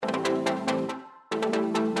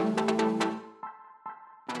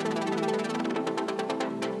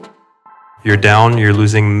You're down, you're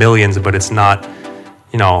losing millions, but it's not,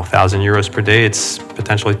 1,000 euros per day. It's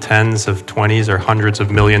potentially tens of 20s or hundreds of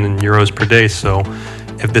millions in euros per day. So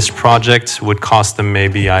if this project would cost them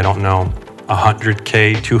maybe, I don't know,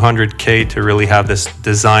 100K, 200K to really have this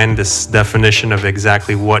design, this definition of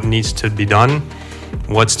exactly what needs to be done,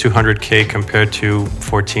 what's 200K compared to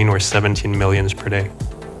 14 or 17 millions per day?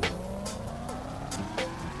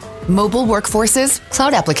 Mobile workforces,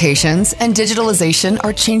 cloud applications, and digitalization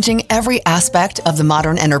are changing every aspect of the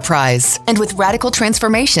modern enterprise. And with radical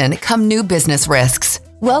transformation come new business risks.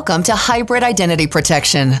 Welcome to Hybrid Identity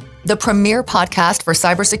Protection, the premier podcast for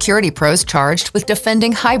cybersecurity pros charged with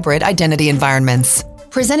defending hybrid identity environments.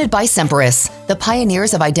 Presented by Semperis, the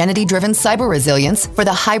pioneers of identity-driven cyber resilience for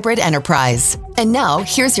the hybrid enterprise. And now,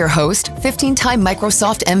 here's your host, 15-time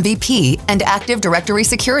Microsoft MVP and Active Directory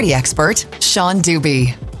security expert, Sean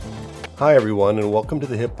Dubey. Hi, everyone, and welcome to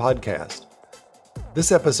the HIP Podcast.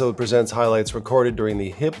 This episode presents highlights recorded during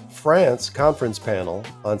the HIP France conference panel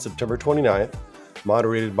on September 29th,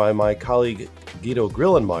 moderated by my colleague Guido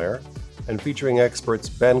Grillenmeier, and featuring experts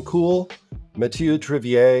Ben Cauwel, Mattieu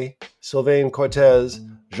Trivier, Sylvain Cortes,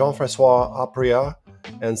 Jean-François Apria,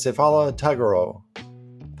 and Cefala Tagoro.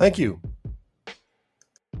 Thank you.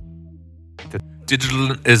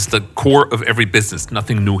 Digital is the core of every business,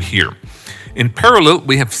 nothing new here. In parallel,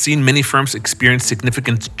 we have seen many firms experience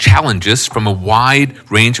significant challenges from a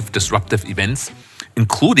wide range of disruptive events,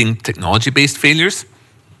 including technology-based failures.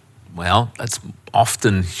 Well, that's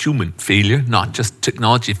often human failure, not just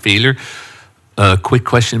technology failure. A quick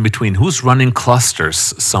question between who's running clusters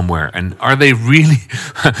somewhere, and are they really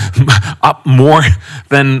up more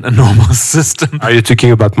than a normal system? Are you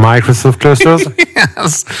talking about Microsoft clusters?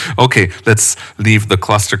 Yes. Okay, let's leave the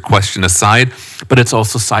cluster question aside, but it's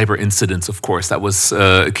also cyber incidents, of course. That was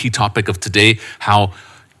a key topic of today, how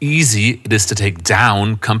easy it is to take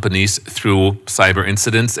down companies through cyber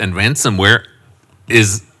incidents, and ransomware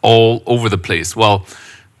is all over the place. Well,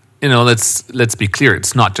 let's be clear.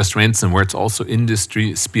 It's not just ransomware. It's also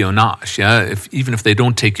industry espionage. Yeah, even if they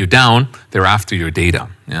don't take you down, they're after your data.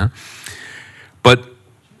 Yeah, but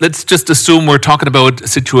let's just assume we're talking about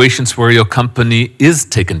situations where your company is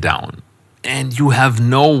taken down and you have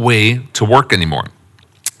no way to work anymore.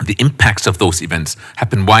 The impacts of those events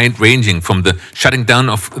have been wide-ranging, from the shutting down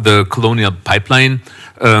of the Colonial Pipeline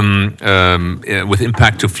with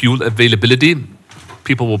impact to fuel availability.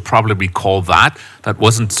 People will probably recall that. That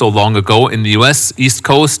wasn't so long ago in the US, East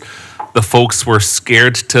Coast. The folks were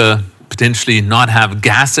scared to potentially not have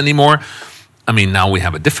gas anymore. I mean, now we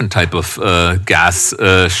have a different type of gas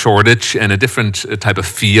shortage and a different type of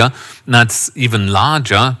fear. And that's even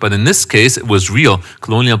larger, but in this case, it was real.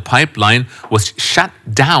 Colonial Pipeline was shut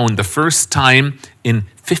down the first time in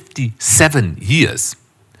 57 years.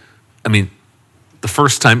 I mean, the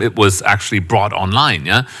first time it was actually brought online,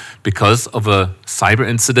 because of a cyber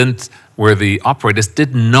incident where the operators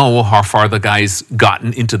didn't know how far the guys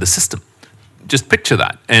gotten into the system. Just picture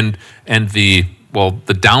that, and the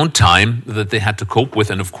downtime that they had to cope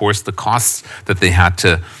with, and of course the costs that they had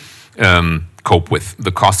to cope with,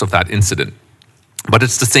 the cost of that incident. But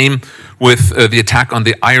it's the same with the attack on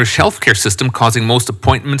the Irish healthcare system, causing most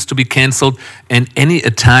appointments to be cancelled, and any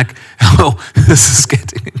attack. Oh, this is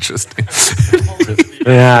getting interesting.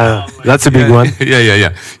 Yeah, that's a big one.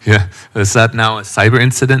 Yeah. Is that now a cyber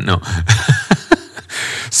incident? No.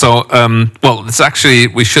 So, it's actually,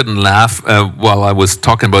 we shouldn't laugh while I was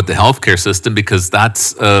talking about the healthcare system, because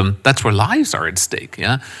that's where lives are at stake.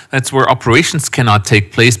 Yeah, that's where operations cannot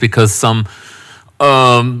take place because some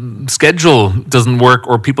schedule doesn't work,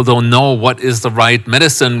 or people don't know what is the right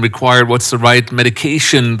medicine required, what's the right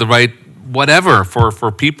medication, the right whatever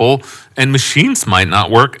for people, and machines might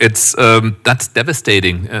not work. It's that's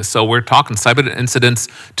devastating. So we're talking cyber incidents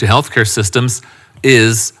to healthcare systems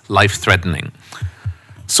is life-threatening.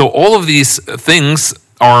 So all of these things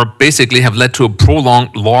are basically have led to a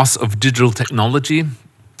prolonged loss of digital technology.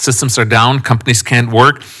 Systems are down, companies can't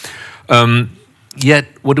work. Yet,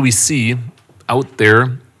 what do we see out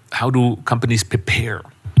there? How do companies prepare?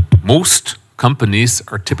 Most companies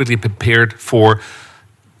are typically prepared for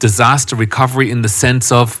disaster recovery in the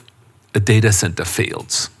sense of a data center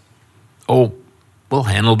fails. Oh, we'll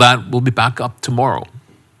handle that. We'll be back up tomorrow.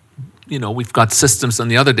 We've got systems on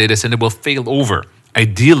the other data center will fail over,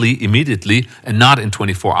 ideally immediately and not in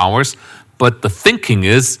 24 hours. But the thinking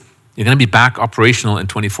is you're going to be back operational in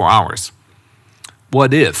 24 hours.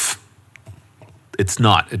 What if it's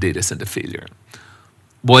not a data center failure?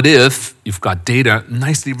 What if you've got data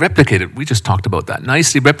nicely replicated? We just talked about that.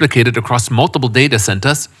 Nicely replicated across multiple data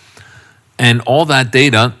centers, and all that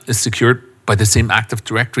data is secured by the same Active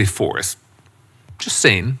Directory force. Just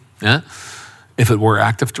saying, Yeah? If it were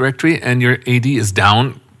Active Directory and your AD is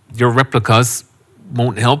down, your replicas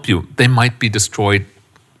won't help you. They might be destroyed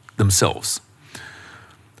themselves.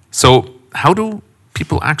 So how do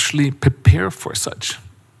people actually prepare for such?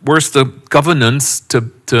 Where's the governance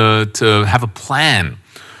to have a plan,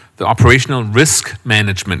 the operational risk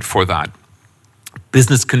management for that,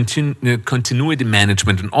 business continuity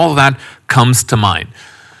management, and all that comes to mind.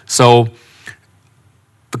 So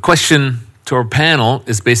the question to our panel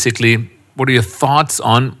is basically, what are your thoughts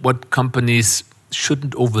on what companies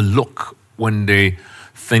shouldn't overlook when they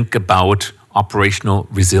think about operational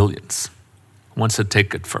resilience? Who wants to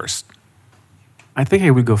take it first? I think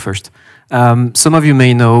I will go first. Some of you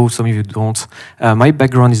may know, some of you don't. My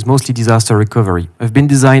background is mostly disaster recovery. I've been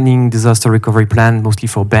designing disaster recovery plans mostly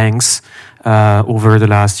for banks over the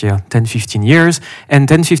last 10, 15 years. And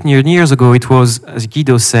 10, 15 years ago, it was, as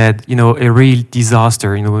Guido said, a real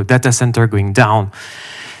disaster, a data center going down.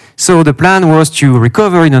 So the plan was to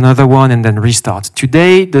recover in another one and then restart.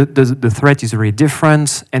 Today, the threat is really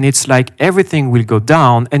different, and it's like everything will go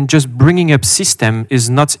down, and just bringing up system is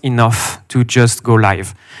not enough to just go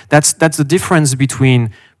live. That's the difference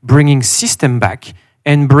between bringing system back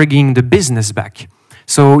and bringing the business back.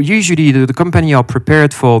 So usually the company are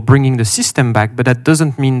prepared for bringing the system back, but that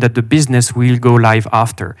doesn't mean that the business will go live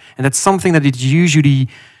after. And that's something that is usually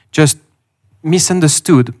just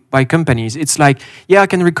misunderstood by companies. It's like, I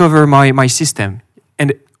can recover my system.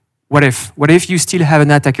 And what if you still have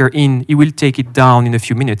an attacker in, he will take it down in a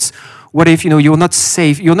few minutes? What if, you're not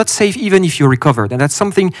safe? You're not safe even if you're recovered. And that's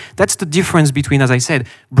the difference between, as I said,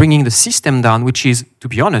 bringing the system down, which is, to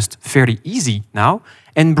be honest, fairly easy now,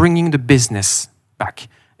 and bringing the business back.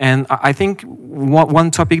 And I think one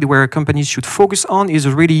topic where companies should focus on is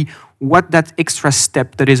really what that extra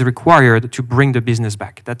step that is required to bring the business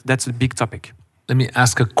back. That's a big topic. Let me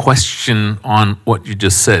ask a question on what you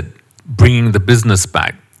just said, bringing the business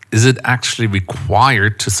back. Is it actually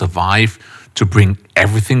required to survive to bring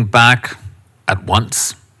everything back at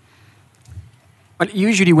once? Well,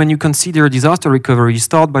 usually when you consider disaster recovery, you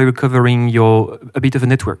start by recovering a bit of a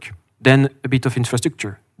network, then a bit of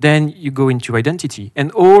infrastructure. Then you go into identity.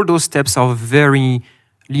 And all those steps are very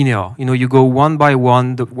linear. You go one by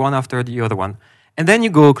one, the one after the other one. And then you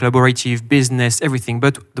go collaborative, business, everything.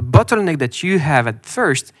 But the bottleneck that you have at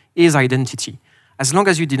first is identity. As long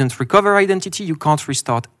as you didn't recover identity, you can't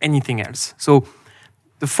restart anything else. So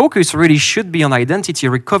the focus really should be on identity,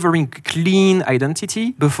 recovering clean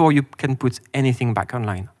identity before you can put anything back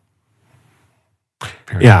online.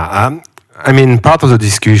 Part of the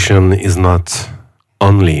discussion is not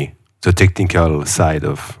only the technical side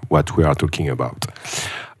of what we are talking about.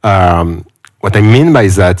 What I mean by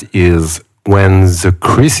that is when the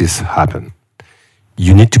crisis happens,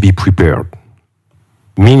 you need to be prepared.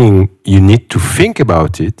 Meaning you need to think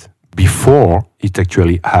about it before it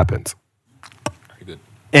actually happens. Very good.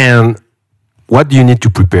 And what do you need to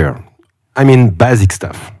prepare? Basic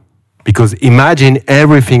stuff. Because imagine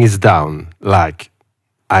everything is down, like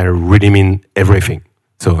I really mean everything.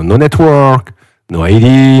 So no network, no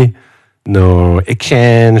ID, no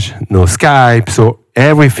Exchange, no Skype. So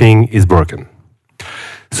everything is broken.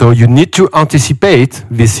 So you need to anticipate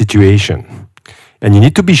this situation. And you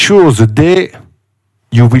need to be sure the day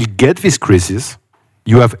you will get this crisis,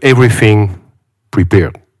 you have everything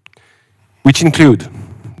prepared. Which include,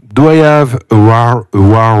 do I have a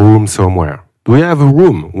war room somewhere? Do I have a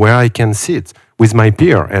room where I can sit with my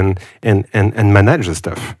peer and manage the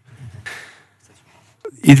stuff?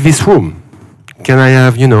 In this room, can I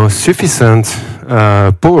have sufficient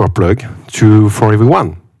power plug for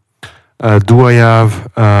everyone? Do I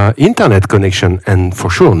have internet connection? And for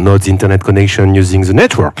sure, not internet connection using the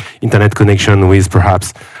network. Internet connection with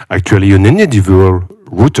perhaps actually an individual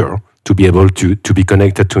router to be able to be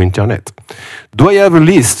connected to internet. Do I have a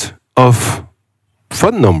list of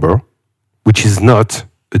phone number, which is not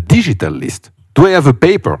a digital list? Do I have a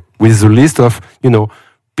paper with a list of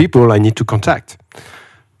people I need to contact?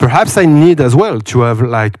 Perhaps I need as well to have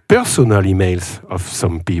personal emails of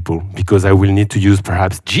some people because I will need to use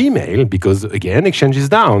perhaps Gmail because again, Exchange is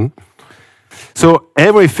down. So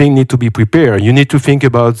everything needs to be prepared. You need to think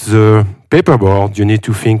about the paperboard. You need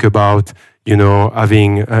to think about,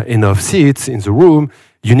 having enough seats in the room.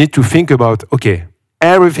 You need to think about, okay,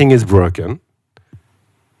 everything is broken.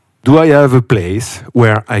 Do I have a place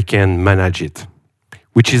where I can manage it?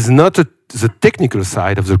 Which is not the technical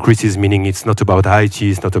side of the crisis, meaning it's not about IT,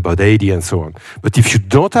 it's not about AD and so on. But if you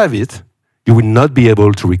don't have it, you will not be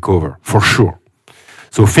able to recover, for sure.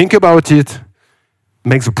 So think about it,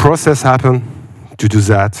 make the process happen to do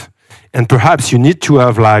that. And perhaps you need to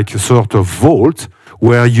have a sort of vault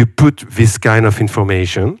where you put this kind of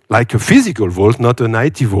information, like a physical vault, not an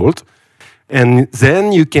IT vault, and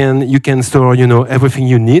then you can store, everything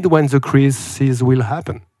you need when the crisis will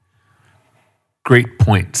happen. Great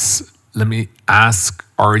points. Let me ask,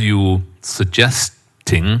 are you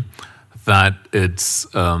suggesting that it's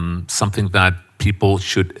something that people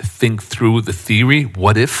should think through the theory?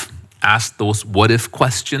 What if? Ask those what if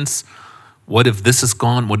questions. What if this is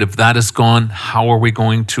gone? What if that is gone? How are we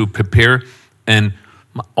going to prepare? And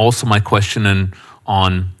also my question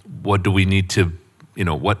on what do we need to,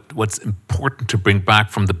 what's important to bring back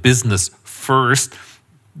from the business first.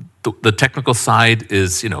 The technical side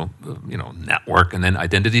is, network and then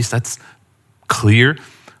identities. That's clear.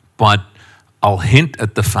 But I'll hint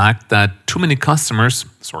at the fact that too many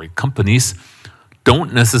companies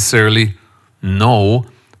don't necessarily know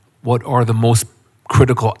what are the most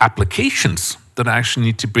critical applications that I actually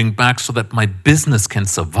need to bring back so that my business can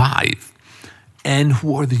survive, and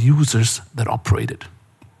who are the users that operate it,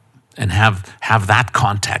 and have that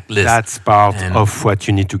contact list. That's part of what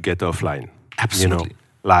you need to get offline. Absolutely.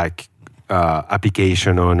 Like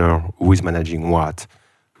application owner who is managing what.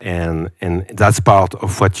 And that's part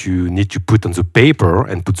of what you need to put on the paper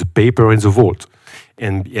and put the paper in the vault.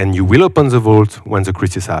 And you will open the vault when the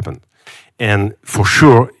crisis happens. And for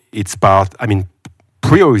sure, it's part,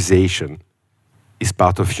 prioritization is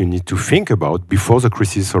part of you need to think about before the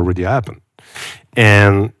crisis already happened.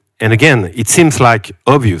 And again, it seems like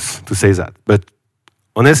obvious to say that, but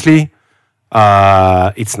honestly,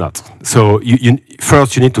 it's not. So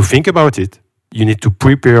first you need to think about it. You need to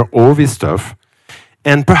prepare all this stuff.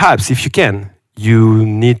 And perhaps if you can, you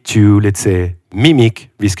need to, let's say, mimic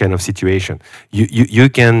this kind of situation. You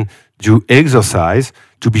can do exercise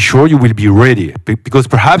to be sure you will be ready. Because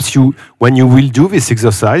perhaps when you will do this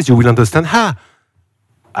exercise, you will understand,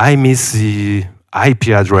 I miss the IP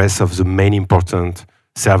address of the main important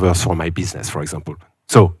servers for my business, for example.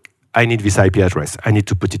 So I need this IP address. I need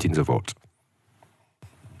to put it in the vault.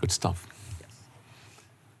 Good stuff.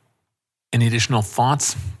 Any additional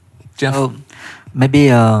thoughts, Jeff? Maybe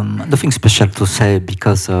nothing special to say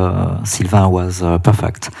because Sylvain was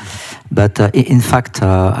perfect. But in fact,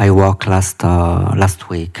 I worked last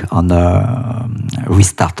week on a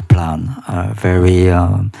restart plan, very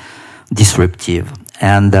disruptive.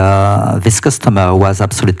 And this customer was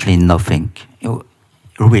absolutely nothing,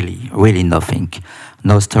 really nothing.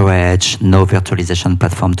 No storage, no virtualization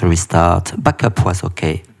platform to restart. Backup was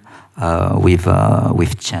okay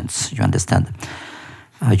with chance, you understand.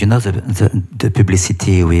 The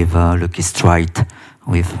publicity with Lucky Strike,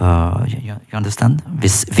 with you understand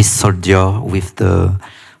this soldier with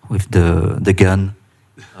the gun,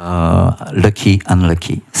 lucky,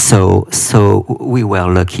 unlucky. So we were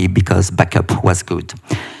lucky because backup was good,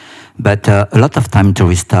 but a lot of time to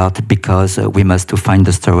restart because we must to find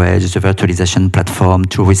the storage, the virtualization platform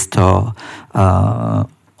to restore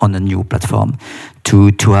on a new platform,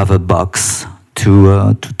 to have a box.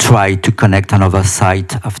 To try to connect another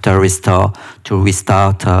site after restore, to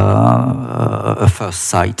restart a first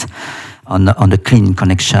site on a clean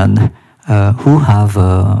connection. Who have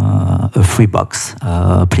a free box,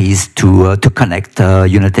 please, to connect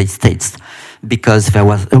United States, because there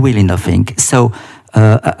was really nothing. So,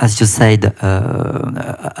 as you said,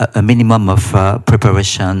 a minimum of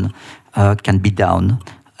preparation can be done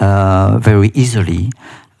very easily.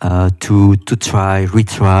 To try,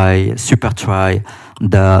 retry, super try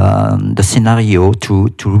the scenario to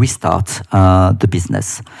restart the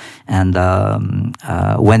business. And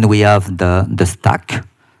when we have the stack,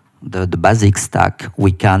 the basic stack,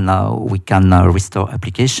 we can restore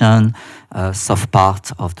application, soft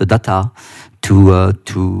part of the data to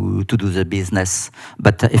do the business.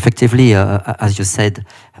 But effectively, as you said,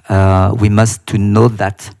 we must to know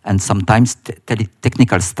that, and sometimes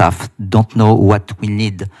technical staff don't know what we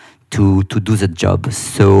need to do the job.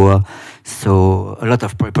 So a lot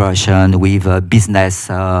of preparation with business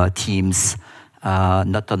teams,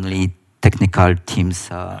 not only technical teams,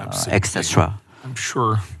 etc.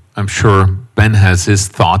 I'm sure Ben has his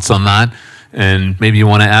thoughts on that, and maybe you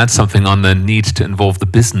want to add something on the need to involve the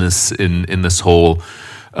business in this whole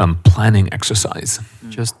planning exercise.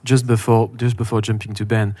 Just before jumping to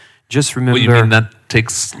Ben, just remember. Well, you mean that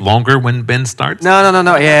takes longer when Ben starts?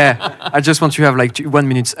 No. Yeah, I just want to have like 1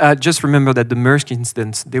 minute. Just remember that the Maersk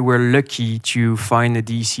instance, they were lucky to find a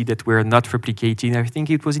DC that were not replicating. I think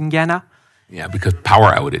it was in Ghana. Yeah, because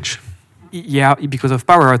power outage. Yeah, because of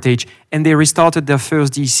power outage, and they restarted their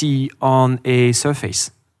first DC on a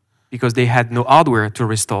Surface because they had no hardware to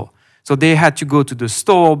restore. So they had to go to the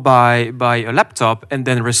store, buy a laptop, and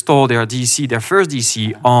then restore their first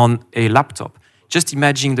DC on a laptop. just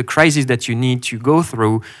imagine the crisis that you need to go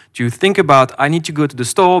through to think about, I need to go to the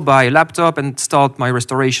store, buy a laptop, and start my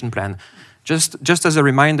restoration plan. Just as a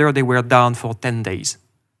reminder, they were down for 10 days.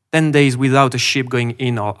 10 days without a ship going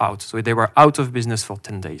in or out. So they were out of business for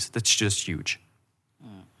 10 days. That's just huge.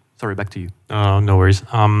 Sorry, back to you. No worries.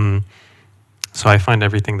 So I find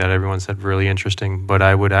everything that everyone said really interesting, but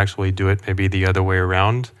I would actually do it maybe the other way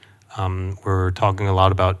around. We're talking a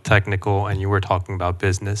lot about technical, and you were talking about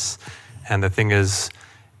business. And the thing is,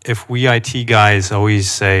 if we IT guys always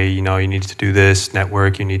say, you need to do this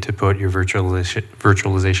network, you need to put your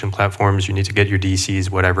virtualization platforms, you need to get your DCs,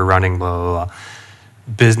 whatever, running, blah, blah, blah.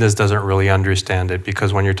 Business doesn't really understand it,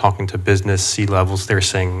 because when you're talking to business C-levels, they're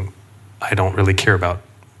saying, I don't really care about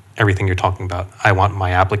everything you're talking about. I want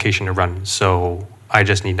my application to run, so I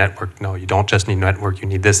just need network. No, you don't just need network, you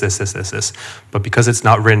need this. But because it's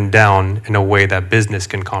not written down in a way that business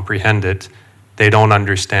can comprehend it, they don't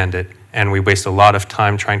understand it. And we waste a lot of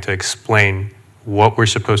time trying to explain what we're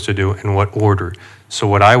supposed to do in what order. So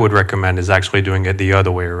what I would recommend is actually doing it the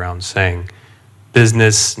other way around, saying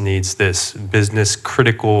business needs this. Business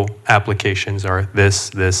critical applications are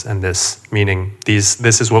this, and this, meaning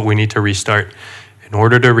this is what we need to restart. In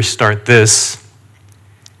order to restart this,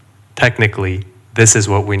 technically, this is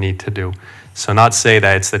what we need to do. So not say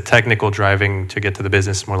that it's the technical driving to get to the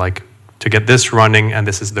business, more like to get this running, and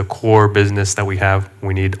this is the core business that we have,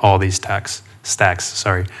 we need all these stacks.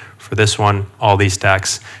 For this one, all these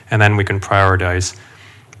stacks, and then we can prioritize.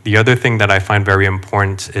 The other thing that I find very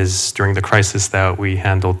important is during the crisis that we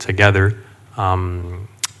handled together, and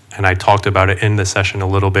I talked about it in the session a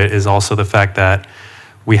little bit, is also the fact that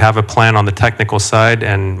we have a plan on the technical side,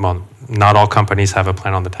 and well, not all companies have a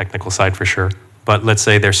plan on the technical side for sure, but let's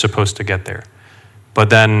say they're supposed to get there.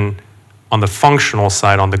 But then on the functional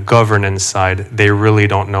side, on the governance side, they really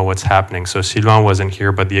don't know what's happening. So Sylvain wasn't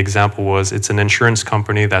here, but the example was, it's an insurance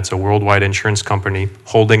company that's a worldwide insurance company.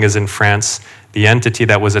 Holding is in France. The entity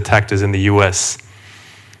that was attacked is in the US.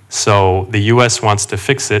 So the US wants to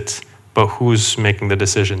fix it, but who's making the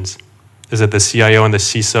decisions? Is it the CIO and the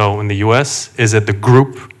CISO in the US? Is it the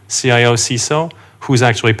group CIO, CISO? Who's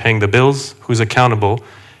actually paying the bills? Who's accountable?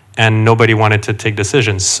 And nobody wanted to take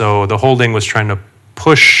decisions. So the holding was trying to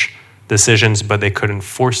push decisions, but they couldn't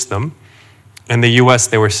force them. In the US,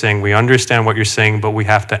 they were saying, we understand what you're saying, but we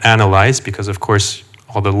have to analyze, because of course,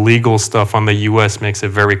 all the legal stuff on the US makes it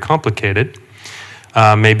very complicated.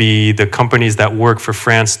 Maybe the companies that work for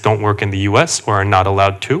France don't work in the US or are not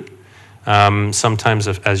allowed to. Sometimes,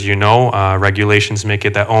 as you know, regulations make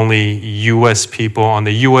it that only US people on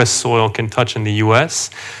the US soil can touch in the US.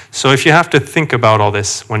 So if you have to think about all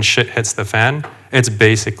this when shit hits the fan, it's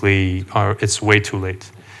basically, it's way too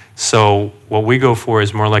late. So what we go for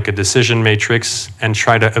is more like a decision matrix, and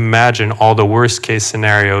try to imagine all the worst case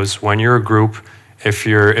scenarios when you're a group. If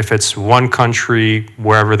it's one country,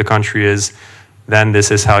 wherever the country is, then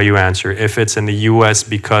this is how you answer. If it's in the US,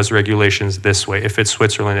 because regulations this way. If it's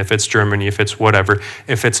Switzerland, if it's Germany, if it's whatever.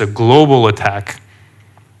 If it's a global attack,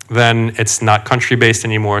 then it's not country-based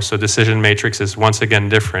anymore, so decision matrix is once again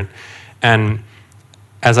different. And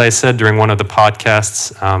as I said during one of the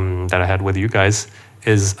podcasts that I had with you guys,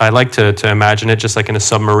 is I like to imagine it just like in a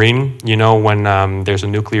submarine, when there's a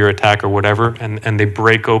nuclear attack or whatever, and they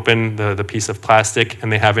break open the piece of plastic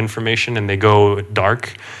and they have information and they go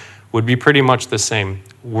dark, would be pretty much the same.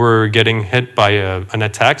 We're getting hit by an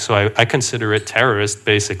attack, so I consider it terrorist,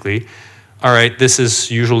 basically. All right, this is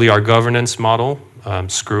usually our governance model.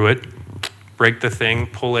 Screw it. Break the thing,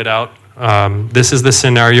 pull it out. This is the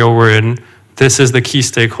scenario we're in. This is the key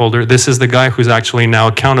stakeholder. This is the guy who's actually now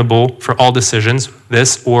accountable for all decisions,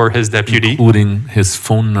 this or his deputy. Including his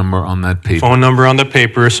phone number on that paper. Phone number on the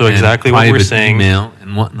paper, so and exactly what we're saying. Email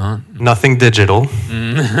and whatnot. Nothing digital.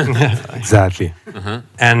 Exactly.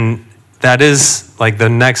 And that is like the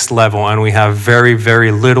next level, and we have very,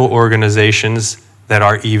 very little organizations that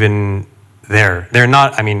are even there. They're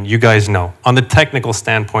not, you guys know. On the technical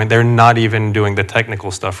standpoint, they're not even doing the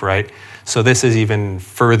technical stuff right. So this is even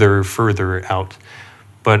further out.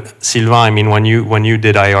 But Sylvain, when you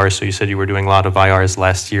did IR, so you said you were doing a lot of IRs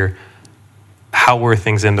last year, how were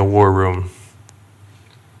things in the war room?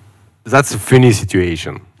 That's a funny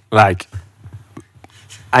situation. What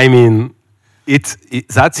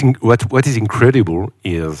is incredible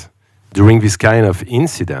is during this kind of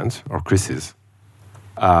incident or crisis,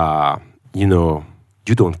 you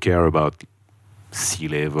don't care about sea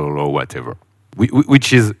level or whatever,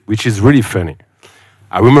 which is really funny.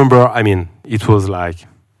 I remember, it was like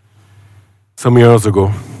some years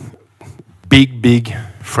ago, big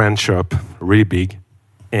French shop, really big,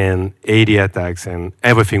 and 80 attacks and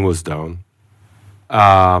everything was down.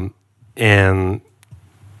 And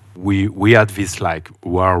we had this like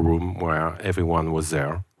war room where everyone was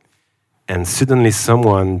there. And suddenly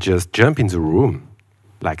someone just jumped in the room,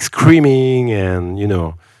 like screaming and,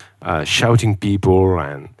 shouting people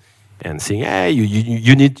and saying, hey,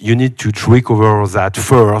 you need to trick over that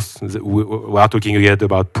first. We are talking again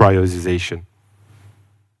about prioritization.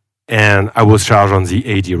 And I was charged on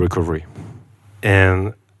the AD recovery.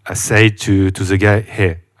 And I said to the guy,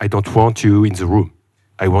 hey, I don't want you in the room.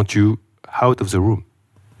 I want you out of the room.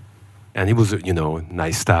 And he was,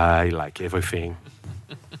 nice guy, like everything.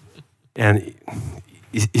 And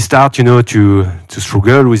he started, to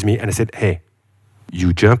struggle with me. And I said, hey,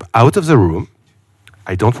 you jump out of the room.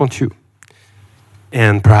 I don't want you.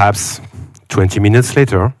 And perhaps 20 minutes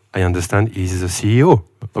later, I understand he's the CEO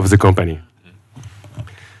of the company.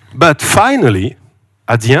 But finally,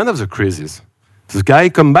 at the end of the crisis, this guy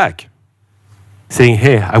come back saying,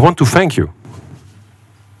 hey, I want to thank you.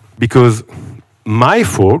 Because my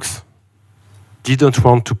folks didn't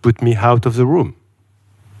want to put me out of the room.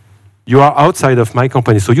 You are outside of my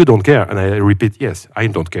company, so you don't care. And I repeat, yes, I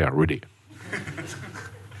don't care, really.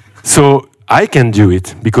 So I can do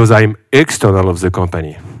it because I'm external of the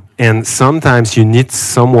company. And sometimes you need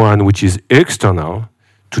someone which is external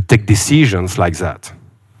to take decisions like that.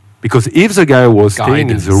 Because if the guy was staying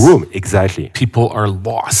in the room, exactly. People are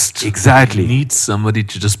lost. Exactly. You need somebody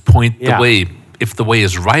to just point the way. If the way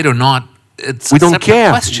is right or not, it's we a don't separate care.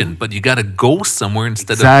 Question. But you got to go somewhere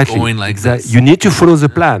instead of going like this. You need to follow the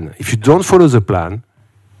plan. If you don't follow the plan,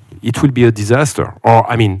 it will be a disaster. Or,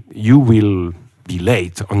 you will be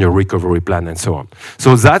late on your recovery plan and so on.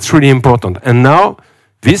 So that's really important. And now,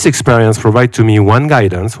 this experience provides to me one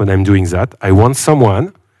guidance when I'm doing that. I want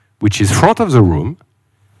someone which is front of the room,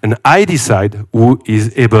 and I decide who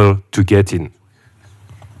is able to get in.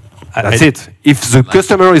 That's it. If the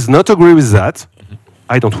customer is not agree with that,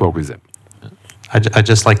 I don't work with them. I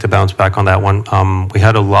just like to bounce back on that one. We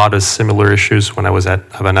had a lot of similar issues when I was at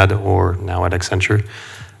Avanade or now at Accenture.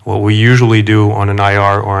 What we usually do on an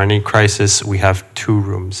IR or any crisis, we have two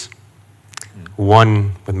rooms.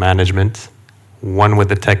 One with management, one with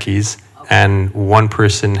the techies, and one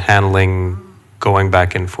person handling going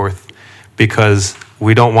back and forth. Because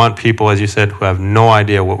we don't want people, as you said, who have no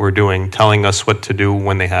idea what we're doing, telling us what to do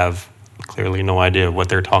when they have clearly no idea what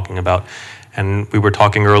they're talking about. And we were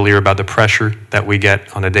talking earlier about the pressure that we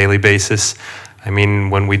get on a daily basis.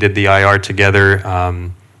 When we did the IR together,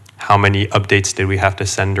 how many updates did we have to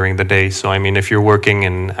send during the day? So, if you're working,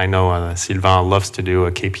 and I know Sylvain loves to do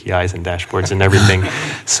KPIs and dashboards and everything.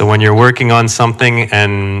 So when you're working on something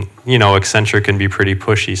and, Accenture can be pretty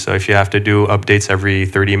pushy. So if you have to do updates every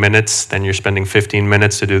 30 minutes, then you're spending 15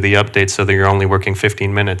 minutes to do the updates so that you're only working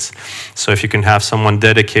 15 minutes. So if you can have someone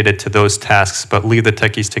dedicated to those tasks, but leave the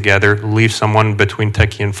techies together, leave someone between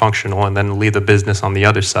techie and functional, and then leave the business on the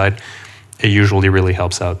other side, it usually really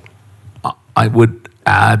helps out. I would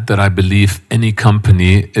add that I believe any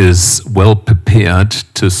company is well prepared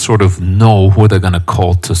to sort of know who they're going to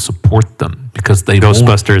call to support them, because they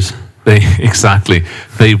Ghostbusters.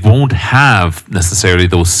 They won't have necessarily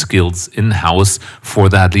those skills in-house for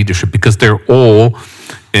that leadership, because they're all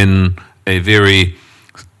in a very,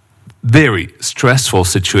 very stressful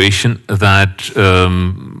situation that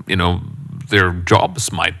their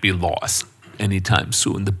jobs might be lost anytime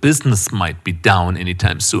soon. The business might be down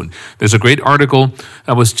anytime soon. There's a great article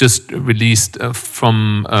that was just released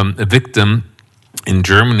from a victim in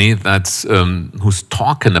Germany that's who's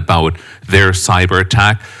talking about their cyber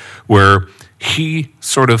attack, where he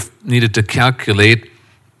sort of needed to calculate,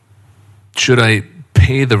 should I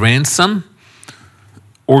pay the ransom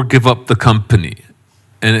or give up the company?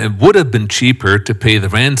 And it would have been cheaper to pay the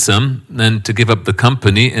ransom than to give up the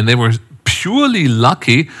company, and they were purely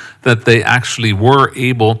lucky that they actually were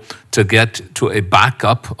able to get to a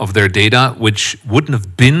backup of their data, which wouldn't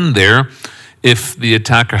have been there if the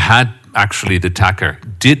attacker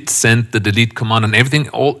did send the delete command, and everything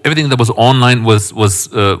that was online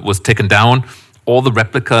was taken down, all the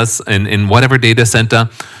replicas in whatever data center,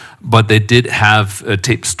 but they did have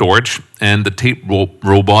tape storage, and the tape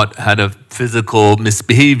robot had a physical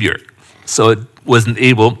misbehavior, so it wasn't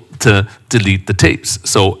able to delete the tapes.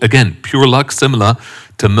 So again, pure luck, similar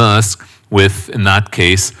to Maersk, with, in that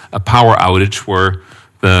case, a power outage where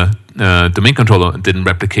the domain controller didn't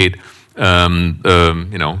replicate the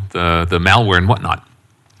malware and whatnot.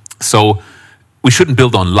 So we shouldn't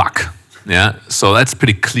build on luck. Yeah, so that's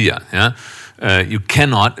pretty clear. Yeah, you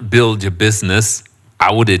cannot build your business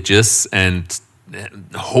outages and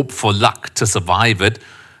hope for luck to survive it.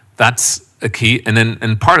 That's a key.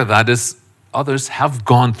 And part of that is others have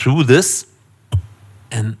gone through this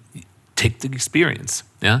and take the experience.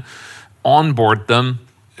 Yeah, onboard them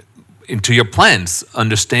into your plans.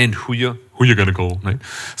 Understand who you're gonna go. Right.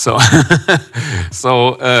 So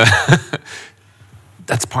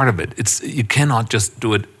that's part of it. You cannot just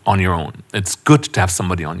do it on your own. It's good to have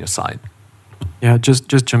somebody on your side. Yeah, just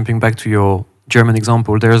jumping back to your German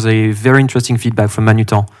example, there's a very interesting feedback from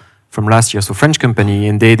Manutan from last year, so French company,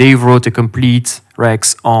 and they wrote a complete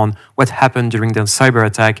recs on what happened during the cyber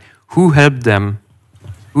attack, who helped them,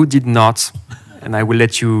 who did not, and I will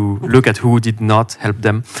let you look at who did not help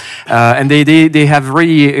them. And they have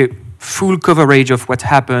really a full coverage of what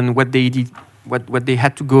happened, what they did, what they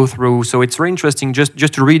had to go through. So it's very interesting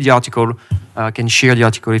just to read the article. I can share the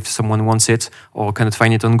article if someone wants it or cannot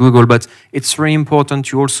find it on Google. But it's very important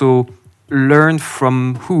to also learn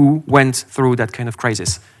from who went through that kind of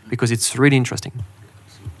crisis, because it's really interesting.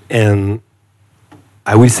 And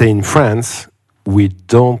I will say in France, we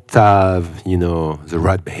don't have, the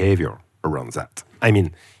right behavior around that. I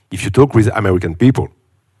mean, if you talk with American people,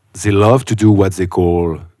 they love to do what they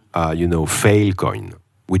call, fail coin,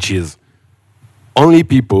 which is only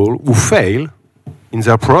people who fail in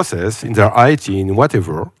their process, in their IT, in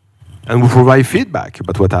whatever, and who provide feedback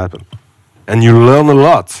about what happened. And you learn a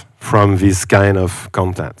lot from this kind of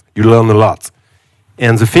content. You learn a lot.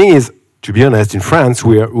 And the thing is, to be honest, in France,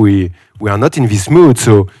 we are not in this mood,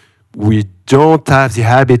 so we don't have the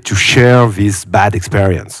habit to share this bad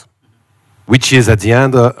experience, which is at the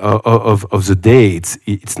end of the day,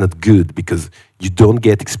 it's not good because you don't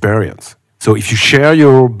get experience. So if you share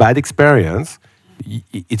your bad experience,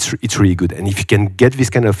 it's really good. And if you can get this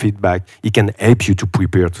kind of feedback, it can help you to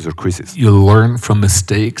prepare to the crisis. You learn from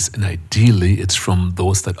mistakes, and ideally it's from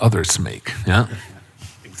those that others make. Yeah,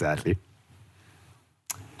 exactly.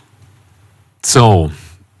 So,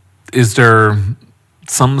 is there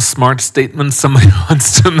some smart statement somebody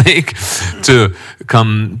wants to make to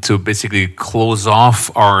come to basically close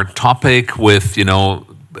off our topic with,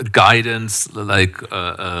 guidance, like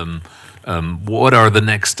what are the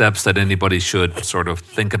next steps that anybody should sort of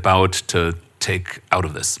think about to take out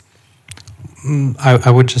of this?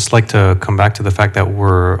 I would just like to come back to the fact that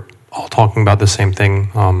we're all talking about the same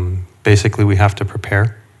thing. Basically, we have to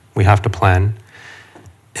prepare, we have to plan.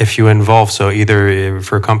 If you involve, so either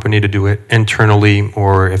for a company to do it internally,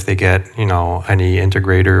 or if they get, any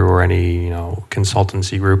integrator or any,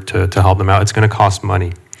 consultancy group to help them out, it's going to cost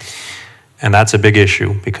money. And that's a big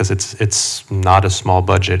issue because it's not a small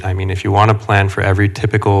budget. I mean, if you want to plan for every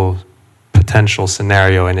typical potential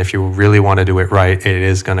scenario, and if you really want to do it right, it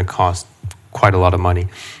is going to cost quite a lot of money.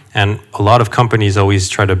 And a lot of companies always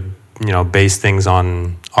try to, base things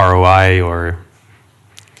on ROI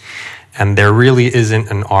and there really isn't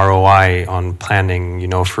an ROI on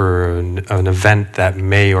planning, for an event that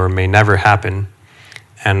may or may never happen.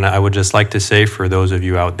 And I would just like to say for those of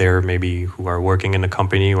you out there maybe who are working in a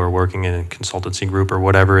company or working in a consultancy group or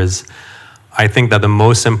whatever, I think that the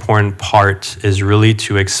most important part is really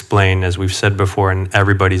to explain, as we've said before, and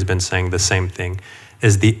everybody's been saying the same thing,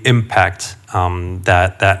 is the impact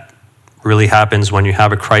that really happens when you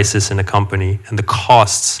have a crisis in a company, and the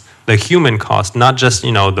costs, the human cost, not just,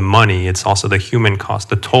 the money, it's also the human cost,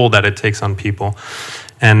 the toll that it takes on people,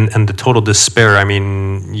 and the total despair. I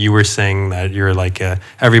mean, you were saying that you're like,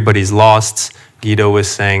 everybody's lost. Guido was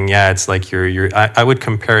saying, yeah, it's like I would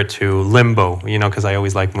compare it to limbo, because I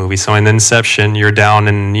always like movies. So in Inception, you're down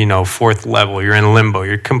in, fourth level, you're in limbo,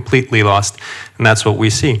 you're completely lost. And that's what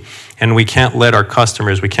we see. And we can't let our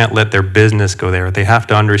customers, we can't let their business go there. They have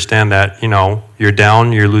to understand that, you're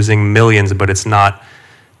down, you're losing millions, but it's not,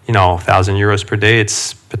 1,000 euros per day.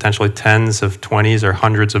 It's potentially tens of 20s or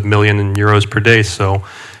hundreds of millions in euros per day. So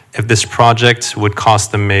if this project would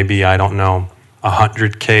cost them maybe, I don't know,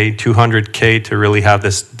 100K, 200K to really have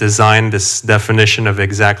this design, this definition of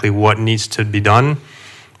exactly what needs to be done,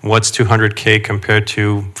 what's 200K compared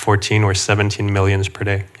to 14 or 17 millions per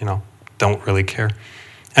day? Don't really care.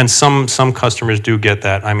 And some customers do get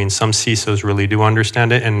that. I mean, some CISOs really do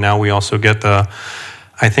understand it. And now we also get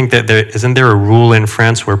I think that isn't there a rule in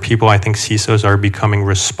France where people, I think CISOs are becoming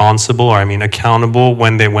responsible, or accountable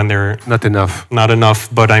when they're not enough.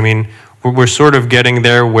 But I mean, we're sort of getting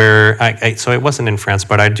there where so it wasn't in France,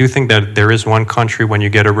 but I do think that there is one country when you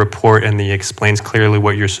get a report and it explains clearly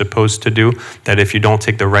what you're supposed to do, that if you don't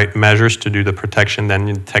take the right measures to do the protection,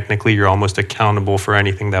 then technically you're almost accountable for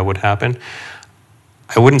anything that would happen.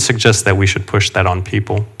 I wouldn't suggest that we should push that on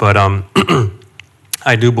people, but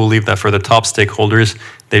I do believe that for the top stakeholders,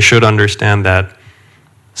 they should understand that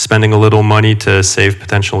spending a little money to save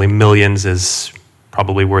potentially millions is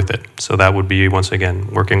probably worth it. So that would be, once again,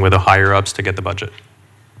 working with the higher ups to get the budget.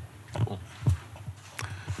 Cool.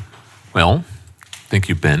 Well, thank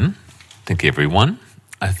you, Ben. Thank you, everyone.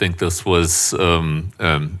 I think this was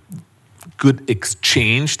good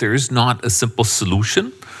exchange. There is not a simple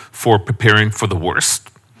solution for preparing for the worst,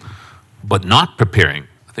 but not preparing.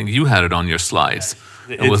 I think you had it on your slides.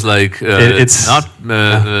 It was like it's not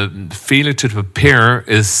failure to prepare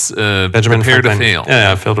is prepare to fail.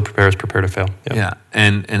 Yeah, fail to prepare is prepare to fail. Yep. Yeah,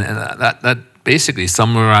 and that basically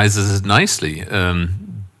summarizes it nicely.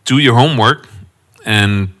 Do your homework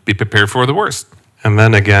and be prepared for the worst. And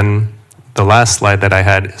then again, the last slide that I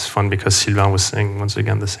had is fun because Sylvain was saying once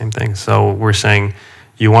again the same thing. So we're saying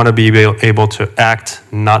you want to be able to act,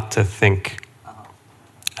 not to think.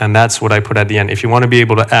 And that's what I put at the end. If you want to be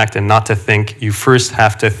able to act and not to think, you first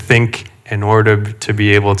have to think in order to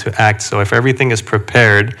be able to act. So if everything is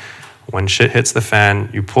prepared, when shit hits the fan,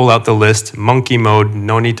 you pull out the list, monkey mode,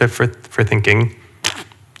 no need for thinking.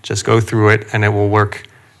 Just go through it and it will work.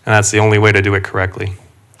 And that's the only way to do it correctly.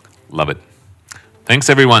 Love it. Thanks,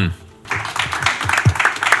 everyone.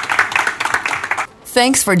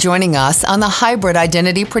 Thanks for joining us on the Hybrid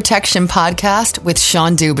Identity Protection Podcast with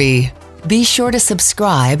Sean Dubie. Be sure to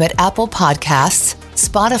subscribe at Apple Podcasts,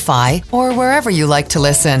 Spotify, or wherever you like to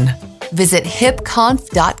listen. Visit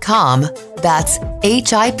hipconf.com, that's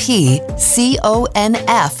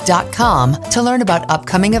HIPCONF.com, to learn about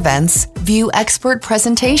upcoming events, view expert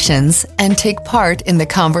presentations, and take part in the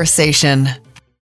conversation.